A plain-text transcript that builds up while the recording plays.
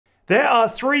There are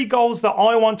 3 goals that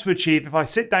I want to achieve if I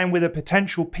sit down with a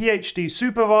potential PhD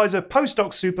supervisor,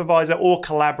 postdoc supervisor, or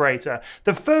collaborator.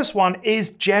 The first one is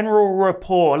general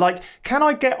rapport. Like, can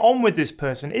I get on with this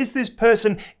person? Is this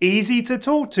person easy to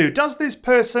talk to? Does this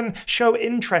person show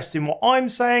interest in what I'm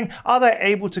saying? Are they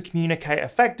able to communicate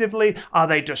effectively? Are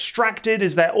they distracted?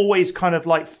 Is there always kind of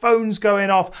like phones going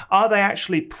off? Are they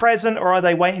actually present, or are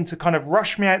they waiting to kind of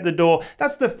rush me out the door?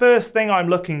 That's the first thing I'm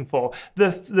looking for.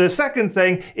 The second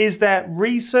thing is their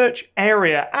research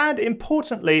area, and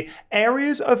importantly,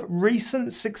 areas of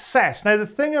recent success. Now, the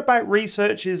thing about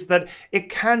research is that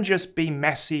it can just be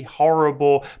messy,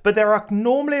 horrible, but there are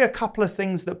normally a couple of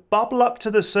things that bubble up to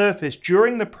the surface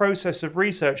during the process of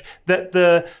research that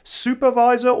the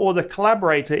supervisor or the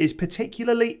collaborator is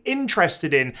particularly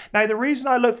interested in. Now, the reason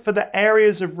I look for the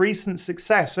areas of recent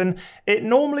success, and it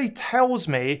normally tells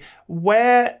me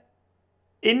where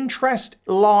interest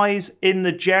lies in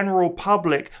the general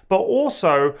public, but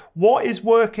also what is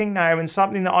working now and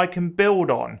something that I can build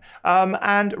on.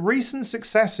 And recent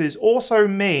successes also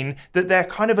mean that they're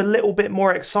kind of a little bit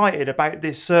more excited about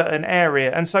this certain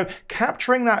area. And so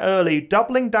capturing that early,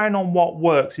 doubling down on what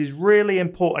works is really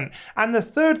important. And the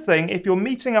third thing, if you're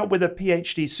meeting up with a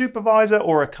PhD supervisor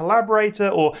or a collaborator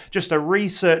or just a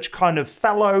research kind of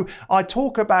fellow, I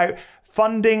talk about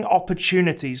funding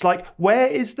opportunities, like where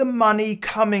is the money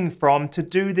coming from to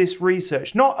do this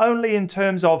research? Not only in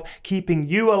terms of keeping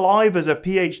you alive as a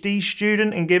PhD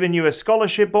student and giving you a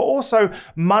scholarship, but also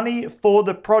money for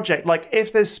the project. Like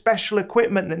if there's special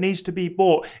equipment that needs to be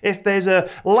bought, if there's a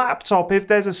laptop, if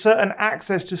there's a certain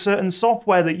access to certain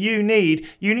software that you need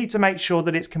to make sure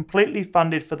that it's completely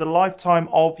funded for the lifetime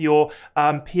of your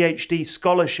PhD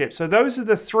scholarship. So those are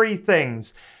the 3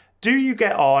 things. Do you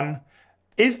get on?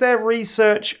 Is there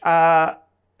research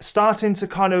starting to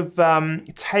kind of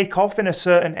take off in a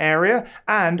certain area?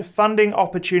 And funding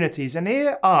opportunities. And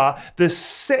here are the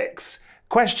 6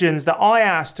 questions that I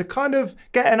asked to kind of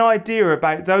get an idea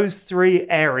about those 3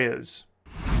 areas.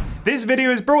 This video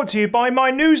is brought to you by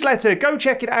my newsletter. Go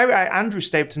check it out at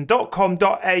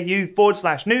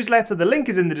andrewstapleton.com.au/newsletter. The link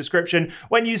is in the description.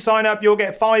 When you sign up, you'll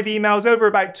get 5 emails over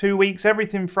about 2 weeks.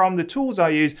 Everything from the tools I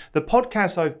use, the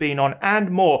podcasts I've been on,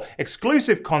 and more.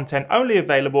 Exclusive content only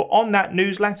available on that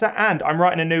newsletter. And I'm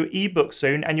writing a new ebook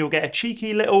soon, and you'll get a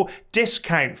cheeky little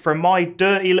discount from my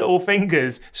dirty little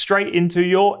fingers straight into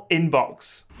your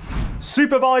inbox.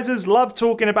 Supervisors love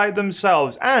talking about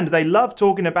themselves, and they love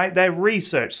talking about their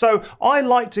research. So I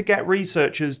like to get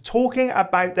researchers talking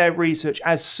about their research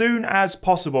as soon as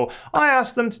possible. I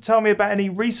ask them to tell me about any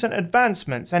recent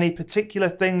advancements, any particular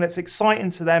thing that's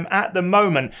exciting to them at the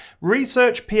moment.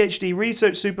 PhD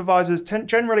research supervisors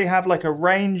generally have like a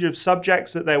range of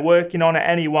subjects that they're working on at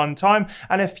any one time,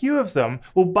 and a few of them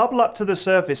will bubble up to the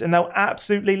surface and they'll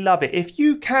absolutely love it. If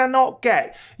you cannot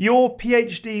get your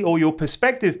PhD or your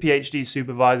prospective PhD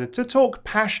supervisor to talk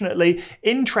passionately,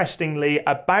 interestingly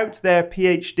about their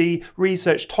PhD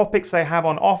research topics they have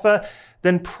on offer,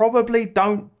 then probably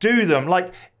don't do them.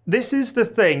 Like, this is the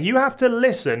thing. You have to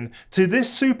listen to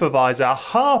this supervisor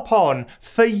harp on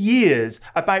for years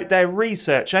about their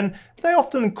research, and they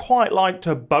often quite like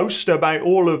to boast about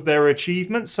all of their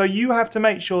achievements. So you have to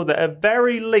make sure that at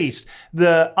very least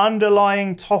the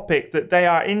underlying topic that they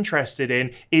are interested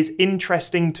in is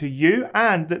interesting to you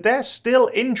and that they're still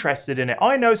interested in it.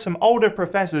 I know some older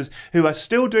professors who are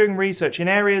still doing research in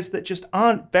areas that just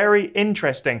aren't very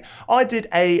interesting. I did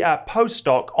a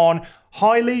postdoc on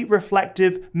highly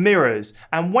reflective mirrors.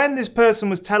 And when this person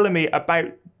was telling me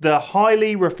about the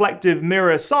highly reflective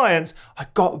mirror science, I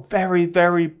got very,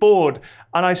 very bored.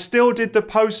 And I still did the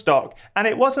postdoc. And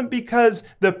it wasn't because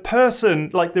the person,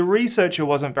 like the researcher,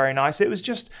 wasn't very nice. It was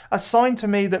just a sign to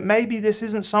me that maybe this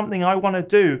isn't something I want to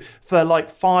do for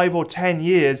like 5 or 10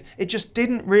 years. It just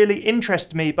didn't really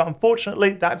interest me. But unfortunately,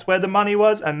 that's where the money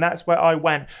was and that's where I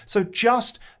went. So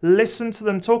just listen to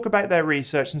them talk about their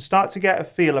research and start to get a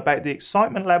feel about the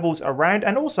excitement levels around,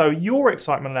 and also your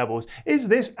excitement levels. Is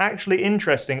this actually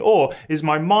interesting, or is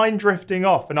my mind drifting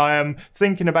off and I am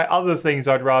thinking about other things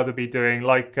I'd rather be doing?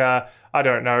 Like, I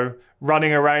don't know,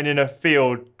 running around in a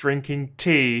field drinking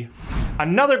tea.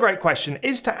 Another great question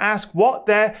is to ask what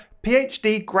their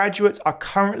PhD graduates are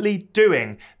currently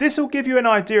doing. This will give you an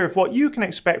idea of what you can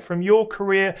expect from your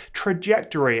career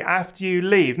trajectory after you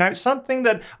leave. Now, it's something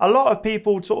that a lot of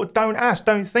people sort of don't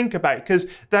think about, because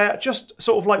they're just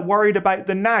sort of like worried about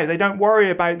the now. They don't worry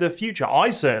about the future.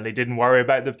 I certainly didn't worry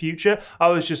about the future. I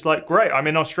was just like, great, I'm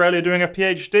in Australia doing a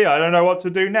PhD. I don't know what to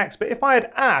do next. But if I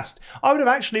had asked, I would have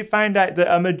actually found out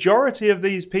that a majority of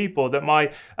these people that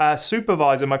my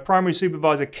supervisor, my primary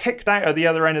supervisor, kicked out at the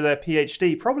other end of their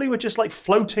PhD probably were just like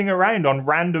floating around on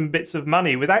random bits of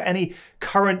money without any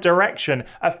current direction.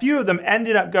 A few of them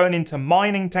ended up going into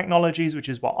mining technologies, which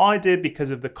is what I did because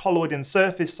of the colloid and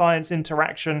surface science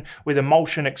interaction with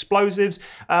emulsion explosives.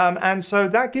 And so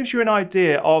that gives you an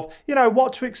idea of,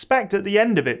 what to expect at the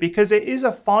end of it, because it is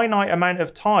a finite amount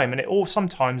of time, and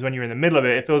sometimes when you're in the middle of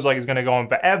it, it feels like it's going to go on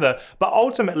forever, but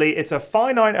ultimately it's a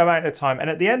finite amount of time, and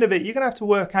at the end of it, you're going to have to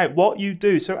work out what you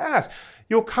do. So ask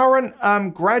your current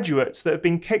graduates that have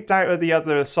been kicked out of the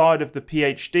other side of the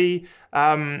PhD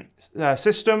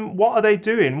system, what are they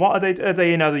doing? Are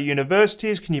they in other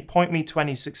universities? Can you point me to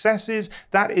any successes?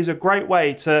 That is a great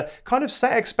way to kind of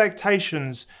set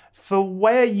expectations for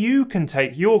where you can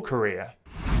take your career.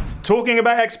 Talking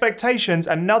about expectations,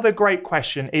 another great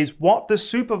question is what the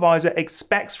supervisor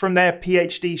expects from their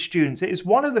PhD students. It is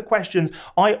one of the questions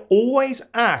I always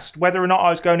asked, whether or not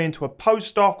I was going into a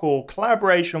postdoc or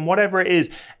collaboration, whatever it is.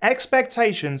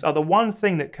 Expectations are the one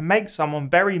thing that can make someone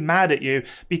very mad at you,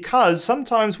 because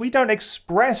sometimes we don't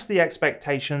express the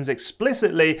expectations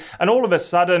explicitly, and all of a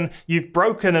sudden you've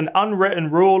broken an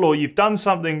unwritten rule or you've done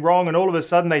something wrong, and all of a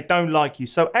sudden they don't like you.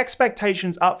 So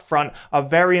expectations up front are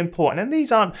very important, and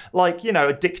these aren't like,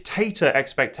 dictator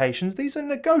expectations. These are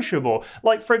negotiable.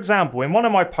 Like, for example, in one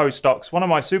of my postdocs, one of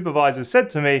my supervisors said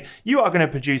to me, "You are going to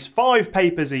produce 5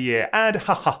 papers a year." And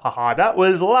that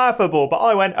was laughable. But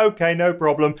I went, okay, no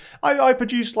problem. I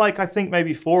produced I think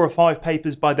maybe 4 or 5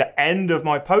 papers by the end of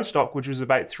my postdoc, which was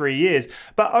about 3 years.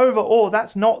 But overall,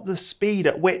 that's not the speed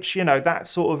at which, that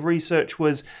sort of research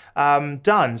was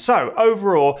done. So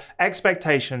overall,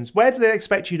 expectations. Where do they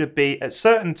expect you to be at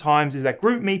certain times? Is there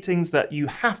group meetings that you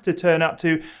have to turn up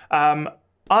to?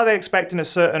 Are they expecting a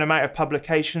certain amount of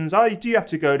publications? Do you have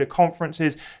to go to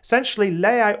conferences? Essentially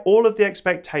lay out all of the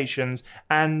expectations,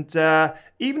 and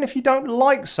even if you don't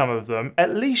like some of them,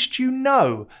 at least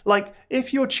Like,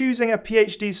 if you're choosing a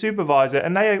PhD supervisor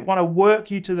and they want to work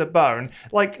you to the bone,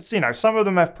 some of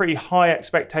them have pretty high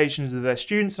expectations of their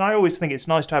students, and I always think it's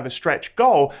nice to have a stretch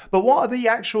goal, but what are the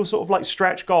actual sort of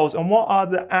stretch goals, and what are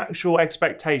the actual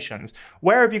expectations?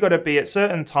 Where have you got to be at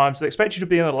certain times? They expect you to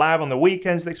be in the lab on the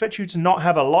weekends. They expect you to not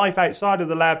have a life outside of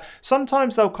the lab.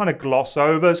 Sometimes they'll kind of gloss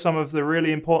over some of the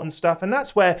really important stuff, and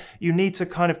that's where you need to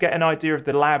kind of get an idea of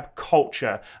the lab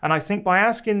culture. And I think by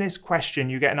asking this question,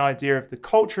 you get an idea of the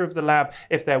culture of the lab,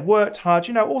 if they're worked hard.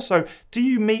 Also, do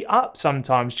you meet up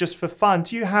sometimes just for fun?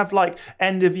 Do you have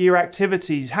end of year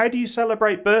activities? How do you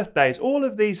celebrate birthdays? All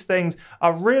of these things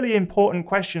are really important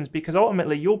questions, because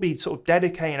ultimately you'll be sort of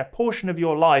dedicating a portion of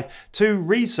your life to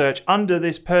research under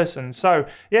this person. So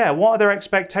yeah, what are their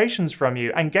expectations from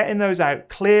you? And getting those out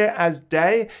clear as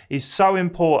day is so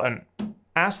important.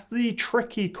 Ask the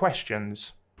tricky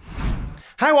questions.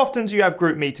 How often do you have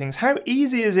group meetings? How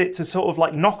easy is it to sort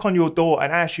of knock on your door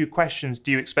and ask you questions?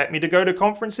 Do you expect me to go to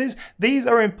conferences? These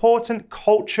are important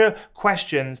culture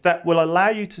questions that will allow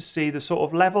you to see the sort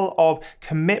of level of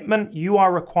commitment you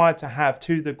are required to have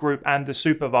to the group and the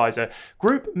supervisor.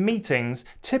 Group meetings,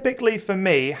 typically for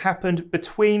me, happened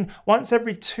between once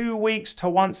every 2 weeks to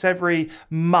once every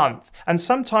month. And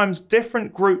sometimes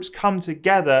different groups come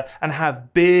together and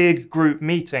have big group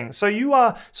meetings. So you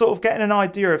are sort of getting an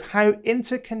idea of how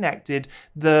interconnected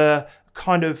the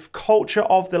kind of culture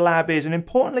of the lab is, and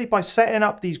importantly, by setting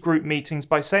up these group meetings,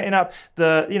 by setting up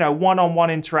the one-on-one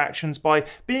interactions, by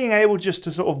being able just to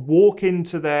sort of walk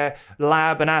into their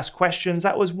lab and ask questions.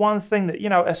 That was one thing that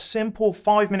a simple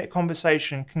 5-minute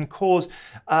conversation can cause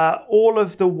all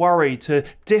of the worry to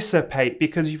dissipate,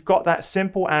 because you've got that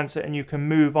simple answer and you can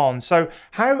move on. So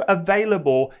how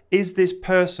available is this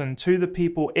person to the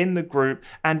people in the group,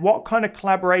 and what kind of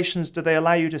collaborations do they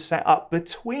allow you to set up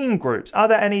between groups? Are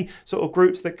there any sort of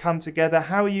groups that come together?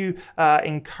 How are you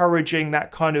encouraging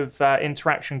that kind of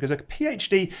interaction? Because a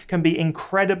PhD can be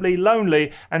incredibly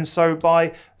lonely, and so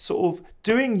by sort of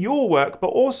doing your work, but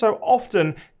also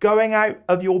often going out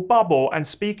of your bubble and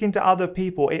speaking to other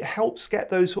people, it helps get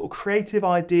those sort of creative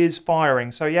ideas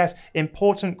firing. So yes,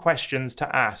 important questions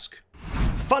to ask.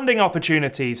 Funding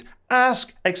opportunities.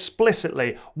 Ask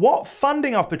explicitly what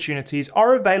funding opportunities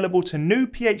are available to new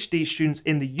PhD students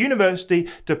in the university,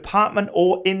 department,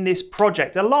 or in this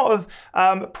project. A lot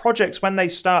of projects, when they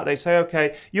start, they say,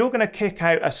 okay, you're going to kick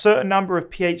out a certain number of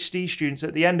PhD students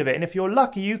at the end of it. And if you're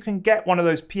lucky, you can get one of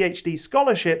those PhD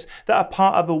scholarships that are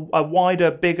part of a wider,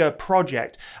 bigger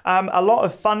project. A lot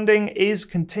of funding is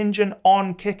contingent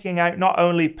on kicking out not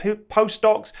only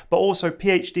postdocs, but also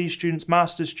PhD students,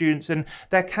 master's students, and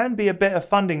there can be a bit of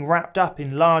funding wrapped wrapped up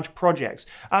in large projects.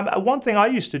 One thing I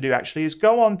used to do actually is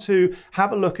go on to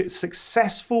have a look at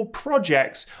successful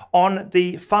projects on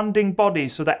the funding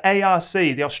bodies. So the ARC,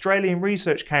 the Australian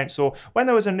Research Council, when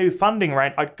there was a new funding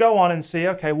round, I'd go on and see,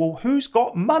 okay, well, who's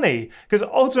got money? Because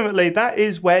ultimately that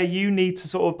is where you need to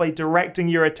sort of be directing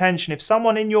your attention. If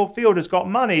someone in your field has got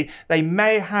money, they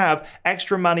may have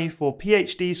extra money for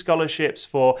PhD scholarships,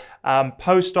 for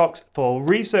postdocs, for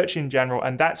research in general,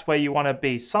 and that's where you want to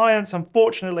be. Science,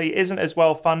 unfortunately, isn't as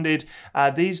well funded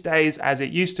these days as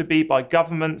it used to be by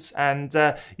governments, and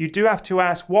you do have to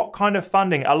ask what kind of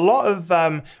funding. A lot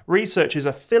of researchers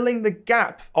are filling the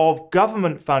gap of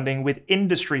government funding with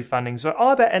industry funding. So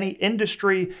are there any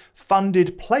industry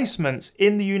funded placements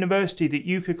in the university that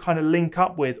you could kind of link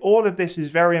up with? All of this is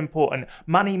very important.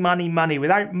 Money, money, money.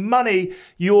 Without money,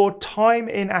 your time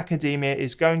in academia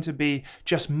is going to be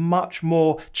just much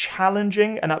more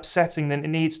challenging and upsetting than it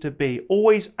needs to be.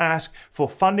 Always ask for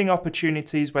funding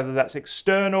opportunities, whether that's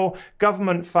external,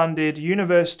 government funded,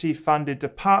 university funded,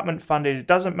 department funded. It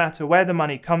doesn't matter where the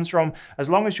money comes from. As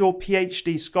long as your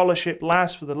PhD scholarship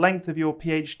lasts for the length of your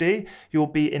PhD, you'll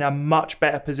be in a much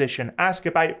better position. Ask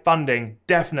about funding,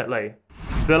 definitely.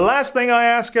 The last thing I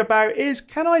ask about is,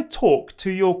 can I talk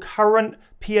to your current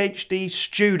PhD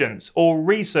students or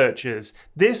researchers?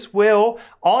 This will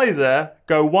either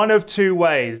go one of two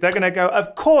ways. They're going to go,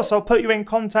 of course, I'll put you in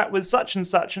contact with such and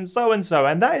such and so and so.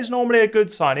 And that is normally a good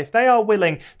sign. If they are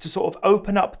willing to sort of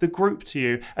open up the group to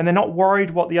you and they're not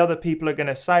worried what the other people are going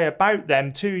to say about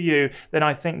them to you, then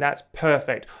I think that's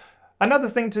perfect. Another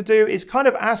thing to do is kind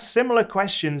of ask similar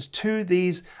questions to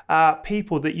these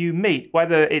people that you meet,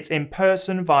 whether it's in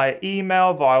person, via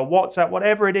email, via WhatsApp,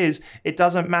 whatever it is, it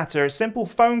doesn't matter. A simple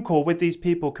phone call with these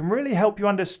people can really help you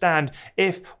understand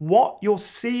if what you're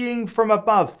seeing from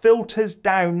above filters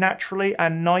down naturally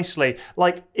and nicely.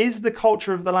 Like, is the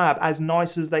culture of the lab as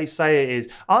nice as they say it is?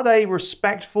 Are they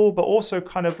respectful, but also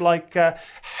kind of like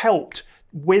helped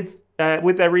with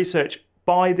their research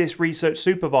by this research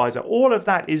supervisor? All of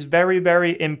that is very,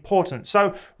 very important.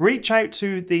 So reach out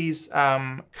to these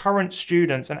current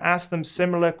students and ask them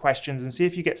similar questions and see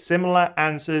if you get similar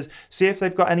answers. See if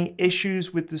they've got any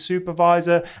issues with the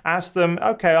supervisor. Ask them,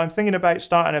 okay, I'm thinking about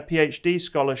starting a PhD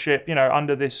scholarship,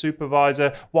 under this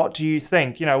supervisor. What do you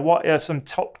think? What are some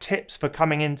top tips for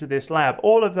coming into this lab?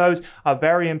 All of those are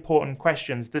very important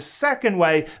questions. The second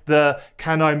way the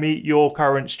can I meet your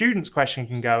current students question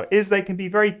can go is they can be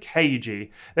very cagey.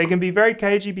 They can be very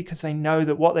cagey because they know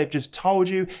that what they've just told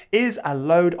you is a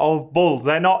load of bull.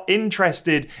 They're not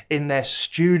interested in their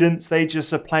students. They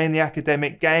just are playing the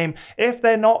academic game. If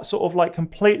they're not sort of like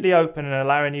completely open and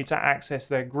allowing you to access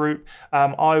their group,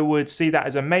 I would see that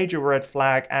as a major red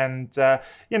flag. And,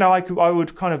 I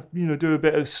would kind of, do a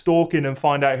bit of stalking and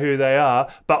find out who they are.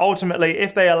 But ultimately,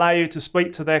 if they allow you to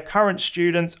speak to their current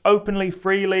students openly,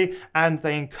 freely, and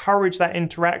they encourage that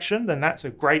interaction, then that's a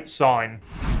great sign.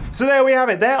 So there we have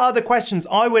it. There are the questions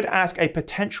I would ask a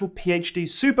potential PhD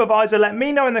supervisor. Let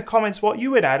me know in the comments what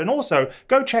you would add. And also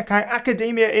go check out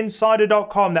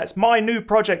academiainsider.com. That's my new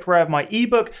project where I have my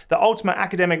ebook, The Ultimate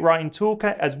Academic Writing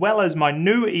Toolkit, as well as my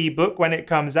new ebook when it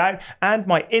comes out, and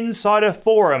my insider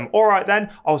forum. All right then,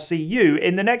 I'll see you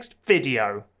in the next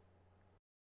video.